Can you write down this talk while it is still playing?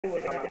Oh,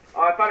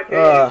 I found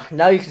a cave.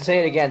 Now you can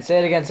say it again. Say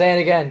it again. Say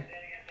it again.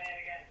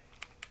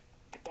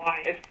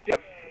 Why? It's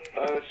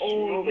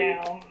Old slowly.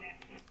 now.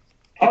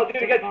 Oh, dude,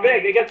 it gets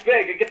big. It gets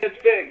big. It gets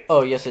big.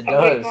 Oh, yes, it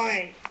Okay, does.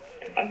 fine.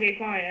 Okay,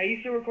 fine. Are you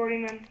still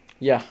recording then?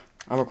 Yeah,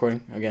 I'm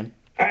recording again.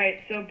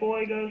 Alright, so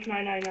Boy Ghost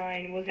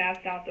 999 was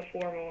asked out the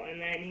formal, and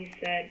then he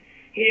said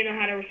he didn't know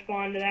how to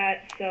respond to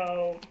that,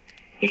 so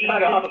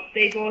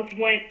they both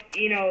went,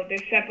 their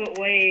separate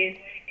ways.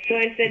 So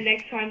I said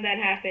next time that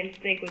happens,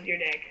 think with your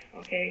dick.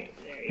 Okay?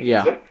 There you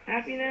Yeah. go.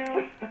 Happy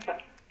now?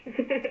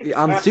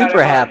 I'm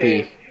super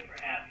happy.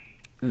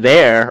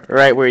 There,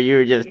 right where you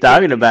were just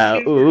talking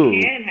about. Ooh.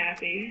 Can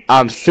happy.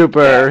 I'm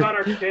super.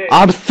 Yeah,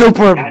 I'm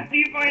super. How do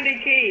you find a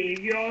cave?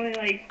 You're only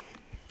like.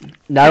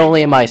 Not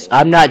only am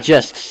I'm not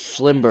just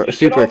super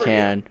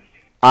can.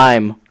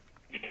 I'm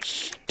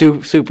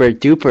super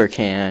duper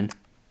can.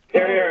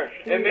 Here.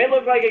 It may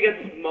look like it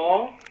gets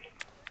small,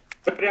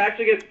 but it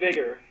actually gets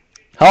bigger.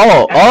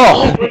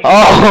 Oh,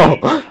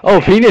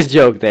 penis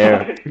joke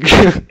there.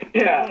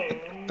 Yeah.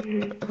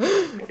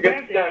 It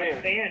gets down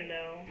here. expand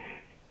though.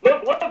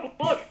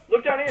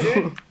 Look down here,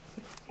 dude.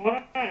 Hold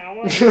on, I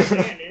want to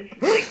expand.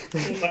 It's like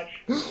too much.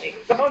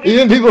 Like,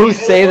 Even people who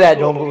say that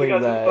don't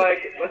believe that. Like,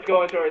 let's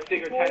go into our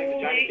secret tiny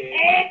vagina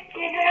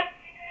cave.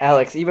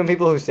 Alex, even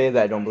people who say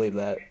that don't believe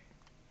that.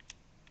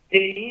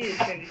 Dude, you need to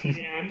turn the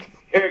TV down.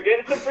 Here,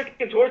 get some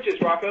freaking torches,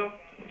 Rocco.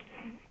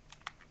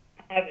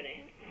 I have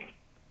any.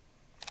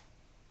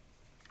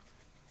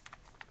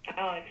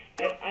 Alex,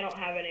 I don't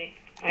have any.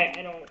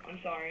 I don't. I'm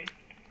sorry.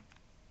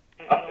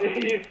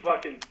 You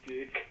fucking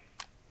dick.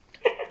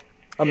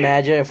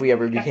 Imagine if we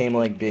ever became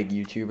like big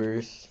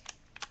YouTubers.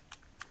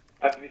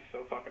 That'd be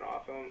so fucking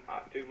awesome.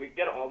 Dude, we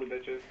get all the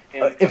bitches.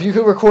 If you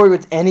could record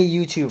with any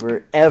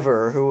YouTuber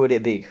ever, who would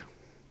it be?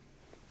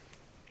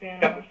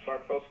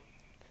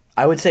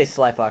 I would say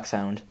Sly Fox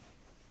Sound.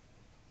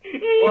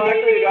 Well,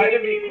 actually, it'd either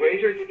be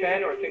Grazer's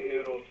 10 or Think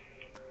Noodles.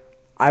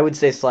 I would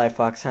say Sly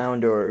Fox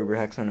Hound or Uber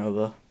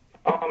Hexanova.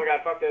 Oh my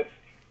god, fuck this.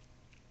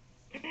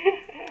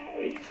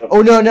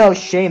 Oh no,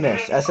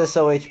 Seamus,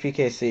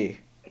 SSOHPKC.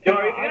 Yo,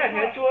 are you gonna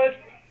head to us?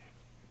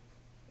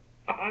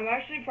 I'm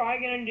actually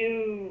probably gonna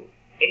do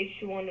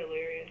H1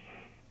 Delirious.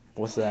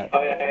 What's that?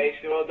 Oh yeah,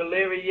 H2O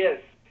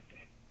Delirious.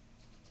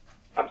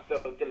 I'm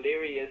so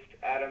delirious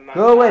out of my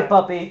Go away,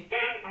 puppy.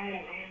 I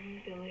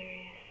am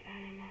delirious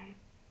out of my.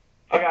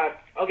 Oh god,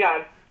 oh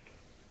god.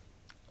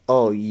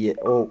 Oh yeah,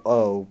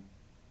 oh.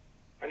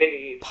 I need to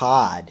eat.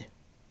 Pod.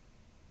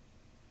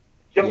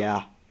 Yo,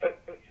 yeah.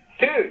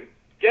 Dude,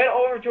 get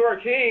over to our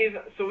cave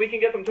so we can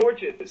get some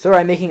torches. Sir,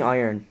 I'm making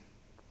iron.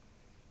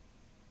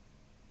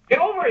 Get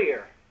over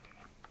here.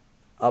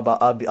 I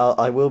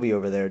will be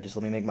over there. Just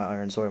let me make my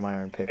iron sword, my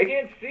iron pick. I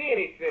can't see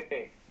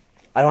anything.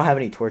 I don't have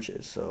any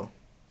torches, so.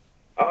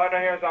 Oh, I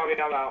don't hear a zombie.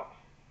 I'm out.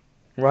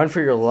 Run for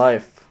your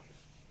life.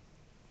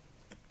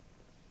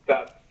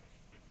 Stop.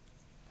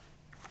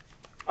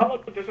 Oh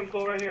look, there's some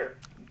coal right here.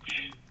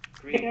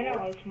 I know,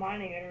 I was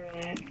mining it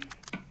earlier,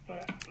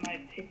 but my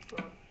pick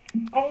broke.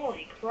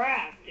 Holy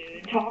crap,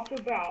 dude. Talk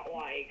about,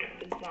 like,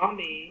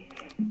 zombie.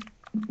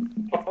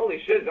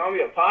 Holy shit,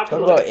 zombie apocalypse.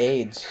 Talk about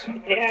AIDS.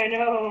 Yeah, I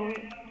know.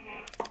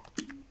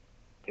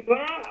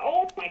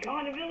 Oh my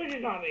god, the village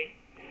is zombie.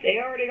 They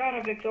already got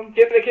a victim.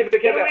 Keep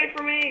it. Get away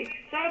from me!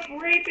 Stop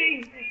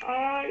raping!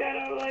 I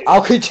gotta, like...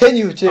 I'll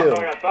continue to. Oh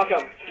my god, fuck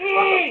him.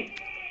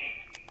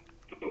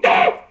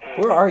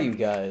 Where are you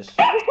guys?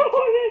 Oh,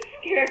 that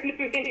scared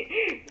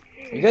me.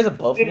 Are you guys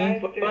above me?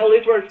 Well, at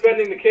least we're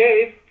expending the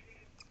cave.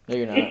 No,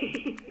 you're not.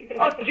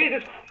 Oh,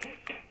 Jesus.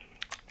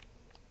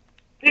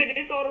 Dude,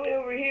 it's all the way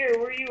over here.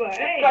 Where are you at?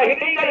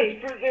 Hey,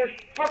 there's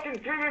fucking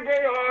screaming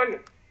very on.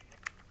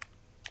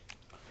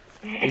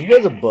 Are you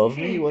guys above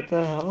me? What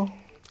the hell?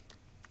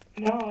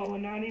 No,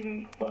 not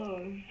even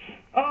close.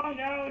 Oh,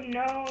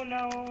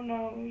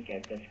 no.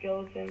 Get the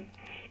skeleton.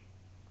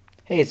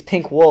 Hey, it's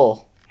pink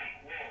wool.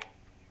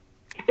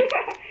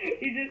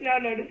 You just now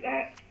noticed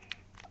that?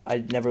 I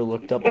never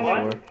looked up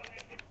before.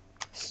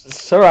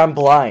 Sir, I'm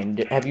blind.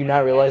 Have you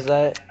not realized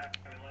that?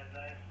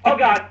 Oh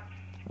god.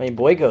 I mean,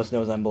 Boy Ghost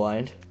knows I'm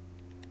blind.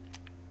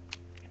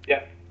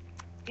 Yeah.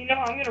 You know,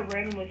 I'm gonna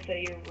randomly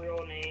say your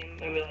real name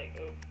and be like,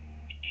 oh,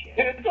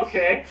 shit. It's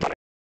okay.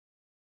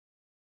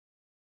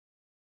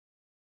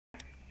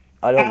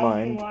 I don't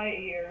mind. Light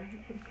here.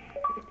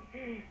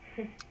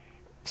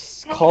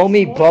 Call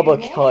me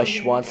Bubba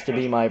Kush wants to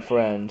be my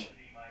friend.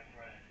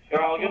 Here,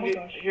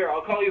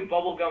 I'll call you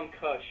Bubblegum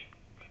Kush.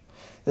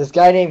 This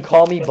guy named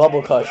Call Me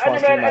Bubble Kush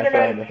wants to be my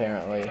friend,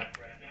 apparently.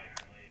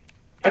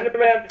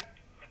 Enderman.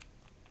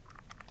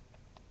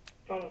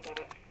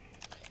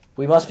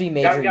 We must be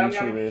major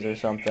YouTubers or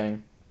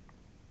something.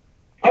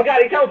 Oh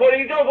god, he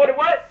teleported,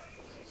 what?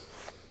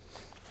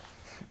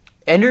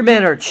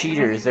 Endermen are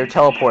cheaters, they're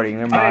teleporting,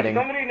 they're modding.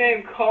 Somebody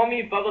named Call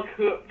Me Bubba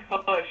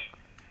Kush.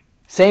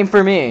 Same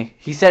for me.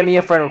 He sent me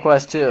a friend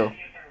request too.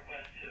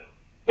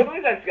 Who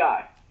is this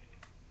guy?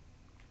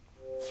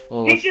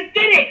 Well, he just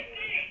did it!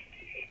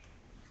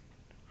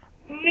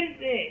 Who is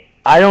this?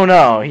 I don't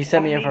know. He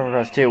sent me a friend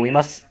request too. We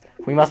must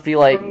We must be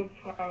like, Pro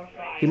profile.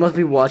 he must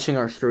be watching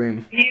our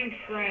stream. View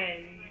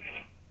friends.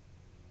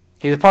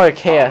 He's a part of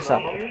I don't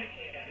KSI. know.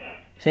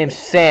 His name's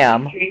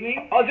Sam.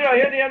 Streaming? Oh, dude, I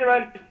hear the other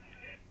end.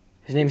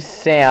 His name's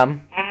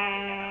Sam.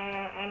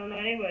 I don't know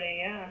anybody,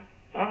 yeah.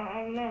 I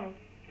don't know.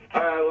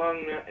 Alright, well,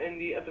 I'm gonna end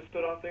the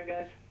episode off there,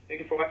 guys.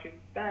 Thank you for watching.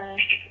 Bye.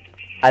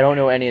 I don't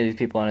know any of these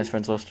people on his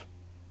friends list.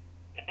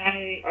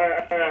 Alright,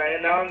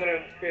 and now I'm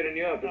gonna create a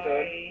new episode.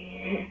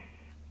 Sorry.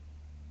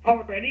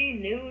 Already?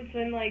 New? It's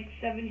been like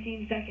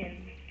 17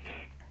 seconds.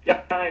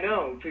 Yeah, I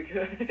know,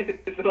 because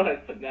it's less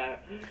than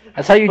that.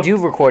 That's how you do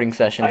recording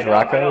sessions, I know.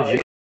 Rocco.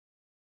 I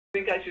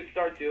think I should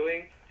start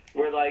doing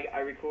where, like, I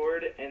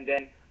record and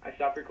then I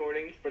stop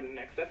recording for the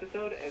next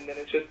episode, and then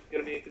it's just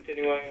gonna be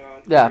continuing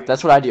on. Yeah,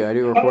 that's what I do. I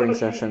do recording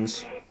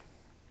sessions.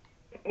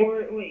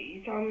 Or, wait,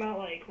 you talking about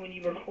like when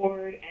you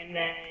record and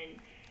then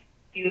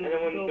you And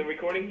then when go, the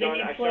recording's then done,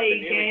 you I start play the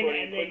new again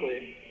recording and then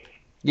quickly.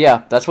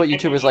 Yeah, that's what And then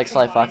YouTubers you like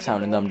Sly combine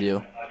Foxhound and them. them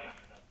do.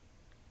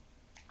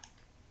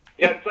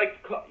 Yeah, it's like,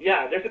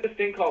 yeah, there's this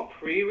thing called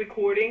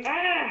pre-recording.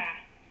 Ah!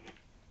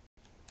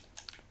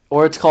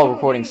 Or it's called Oh,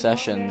 recording dude, calm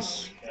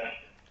sessions.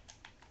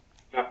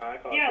 I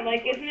call it Yeah,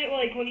 like, pre-recording. isn't it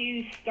like when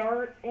you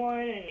start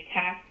one and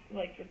half,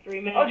 like for 3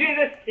 minutes, Oh,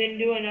 Jesus! then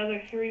do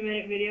another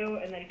 3-minute video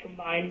and then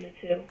combine the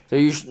two? So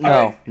you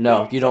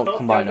no, you don't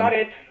combine That's not them.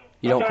 it.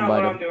 You don't That's not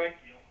combine what I'm them.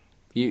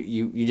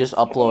 doing. You just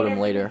upload them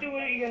Whatever, later. just do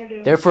what you're gonna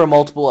do. They're for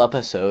multiple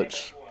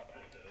episodes.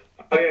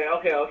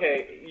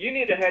 Okay. You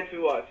need to head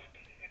to us.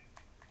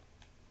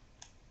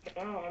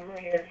 Oh, I'm right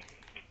here.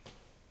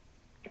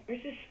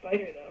 Where's this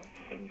spider,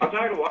 though? I'm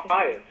tired of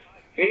Wyatt.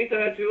 You need to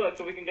head to us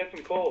so we can get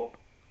some coal.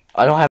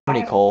 I don't have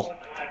any coal.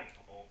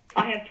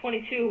 I have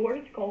 22.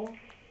 Where's coal?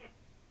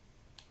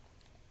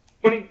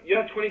 20. You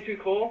have 22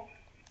 coal?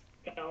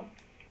 No.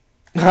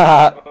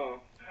 Oh.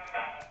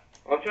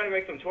 I'm trying to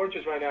make some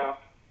torches right now.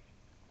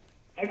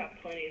 I got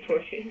plenty of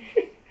torches.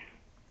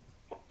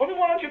 Well, then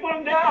why don't you put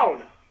them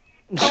down?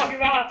 Talking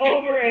about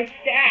over a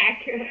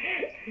stack.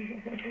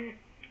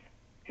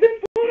 Then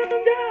put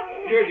them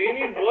down. Here, do you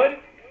need wood?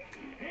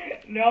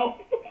 No.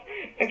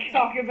 I'm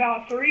talking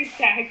about 3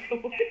 stacks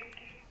of wood.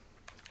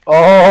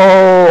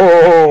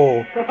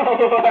 Oh!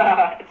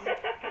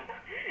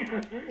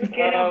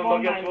 Get up Well,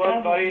 on my guess what,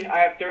 level. buddy? I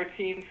have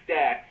 13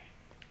 stacks.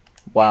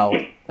 Wow,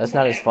 that's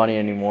not as funny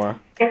anymore.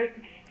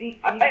 13.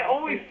 I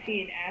always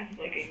 13 ass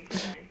licking.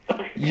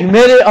 You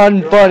made it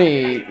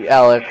unfunny,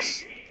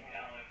 Alex.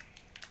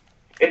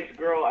 It's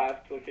girl ass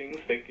looking.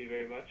 Thank you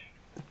very much.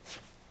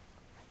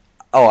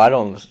 Oh, I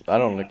don't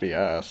lick the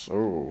ass.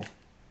 Oh,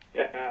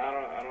 Yeah,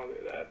 I don't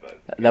do that,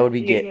 but that would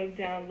be You gay. move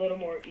down a little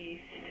more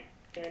east,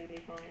 then we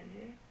find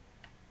you.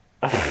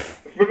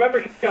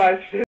 remember,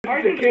 guys, this Our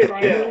is a kid's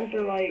channel. subscribers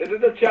are like, This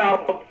is a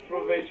child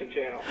probation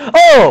channel.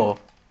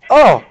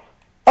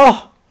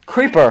 Oh,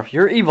 Creeper,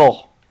 you're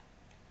evil.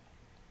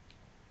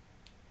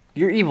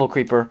 You're evil,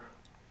 Creeper.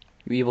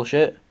 You evil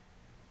shit.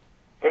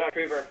 We're not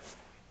creeper.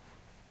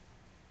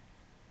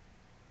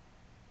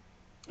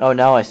 Oh,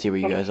 now I see where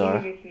you guys I'm are.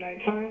 assuming it's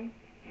nighttime.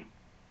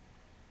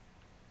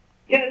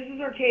 Yeah, this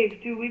is our cave,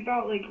 dude. We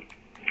about like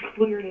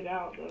cleared it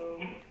out though.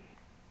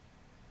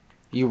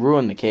 You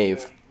ruined the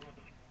cave.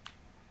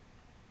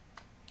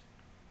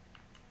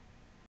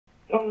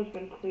 It's almost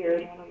been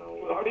cleared. I don't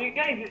know. Are you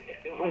guys?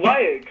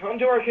 Wyatt, come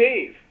to our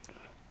cave.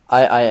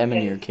 I am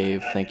in your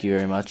cave. Thank you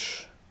very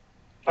much.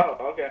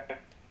 Oh, okay.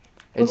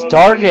 It's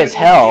dark as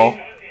hell.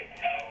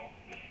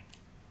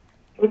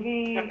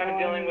 Looking I'm kind of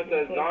dealing with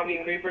a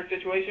zombie creeper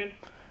situation.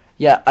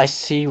 Yeah, I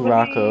see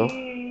Rocco. If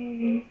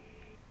Looking...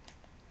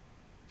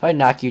 I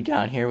knock you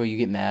down here, will you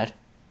get mad?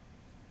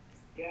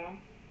 Yeah.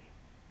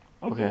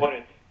 Okay.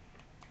 What?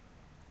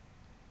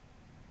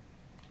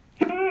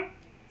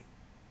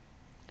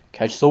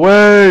 Catch the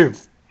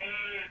wave!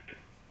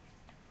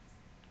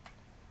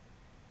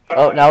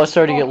 Oh, now it's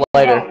starting to get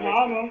lighter.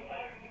 Lava.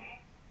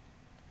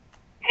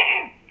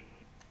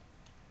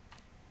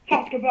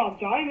 Talk about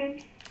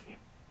diamonds.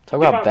 Talk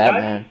about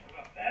Batman.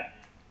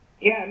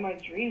 Yeah, in my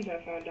dreams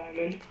I found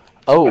diamonds.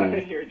 Oh,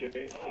 Your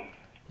dream.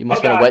 you must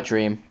Oh, have been a God. wet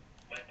dream.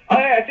 Oh,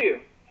 yeah, I see you.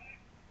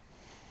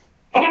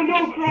 Oh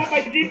no, crap!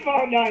 I did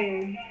find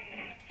diamonds.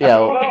 Yeah,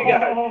 Oh, well, you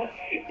guys.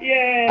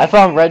 Yeah. I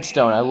found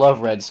redstone. I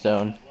love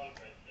redstone.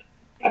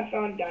 I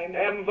found diamonds.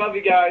 Hey, I'm above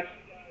you guys.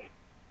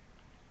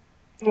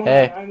 Hold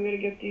Hey. on, I'm gonna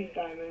get these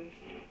diamonds.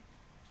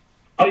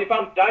 Oh, you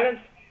found diamonds?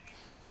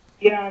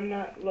 Yeah, I'm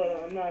not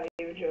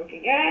even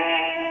joking.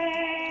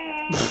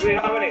 Yeah. Wait,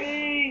 how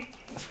many?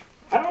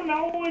 I don't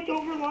know. It's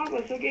over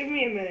lava, so give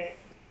me a minute.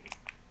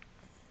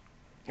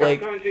 Here, I'm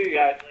Like, coming to you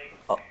guys.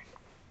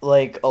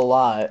 like a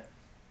lot.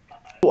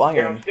 Oh,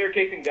 Here, I'm iron.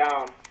 staircasing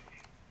down.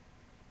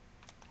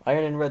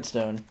 Iron and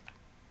redstone.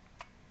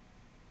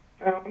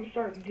 I'm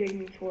starting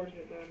digging towards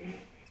it then.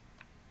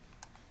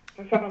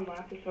 I found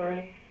lapis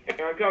already.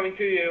 Here, I'm coming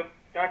to you.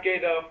 Not gay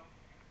though.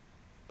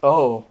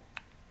 Oh.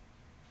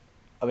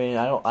 I mean,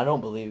 I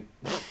don't believe.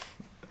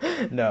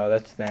 No,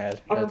 that's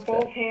bad. Are That's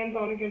both bad. hands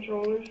on the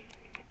controllers?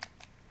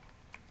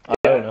 I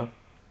don't know.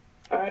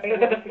 Alright, where's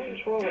the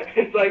controller?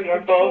 It's like our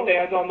both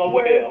hands on the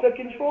Where's wheel. the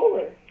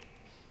controller?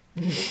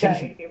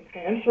 Okay, your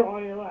pants are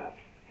on your lap.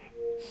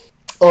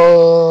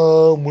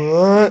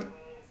 What?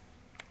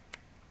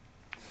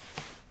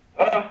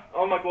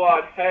 Oh my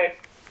god, hey.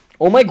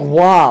 Oh my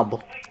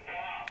glob.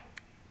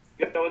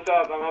 Yo, what's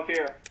up? I'm up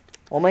here.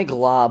 Oh my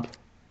glob.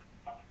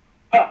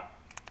 Ah,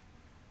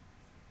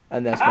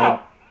 And that's my.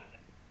 ow!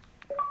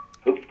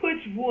 Who puts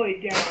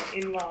wood down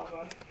in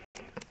lava?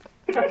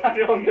 I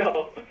don't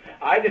know.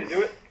 I didn't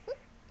do it.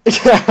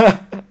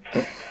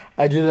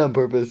 I did it on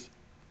purpose.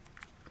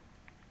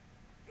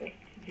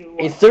 Do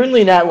It's what?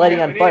 certainly not lighting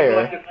Okay, on we need to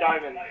collect fire. this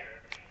diamond.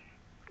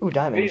 Ooh, We need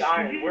diamonds.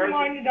 iron. Did you Where's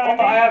mine the it?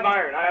 diamond? Oh, I have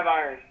iron. I have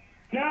iron.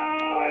 No,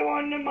 I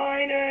wanted to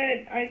mine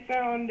it. I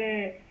found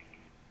it.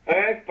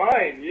 Okay,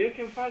 fine. You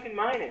can fucking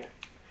mine it.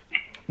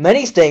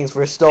 Many things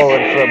were stolen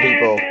from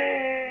people.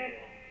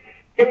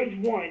 There was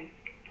one.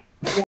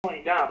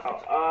 One.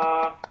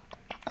 Now,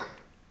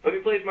 let me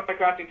place my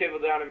crafting table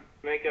down and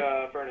make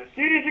a furnace.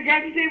 Dude, there's a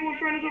crafting table in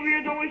front of us over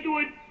here. Don't waste the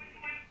wood.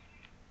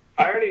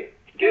 I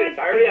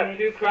already have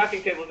 2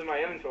 crafting tables in my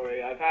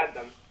inventory. I've had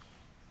them.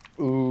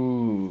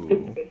 Ooh.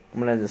 I'm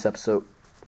gonna end this episode.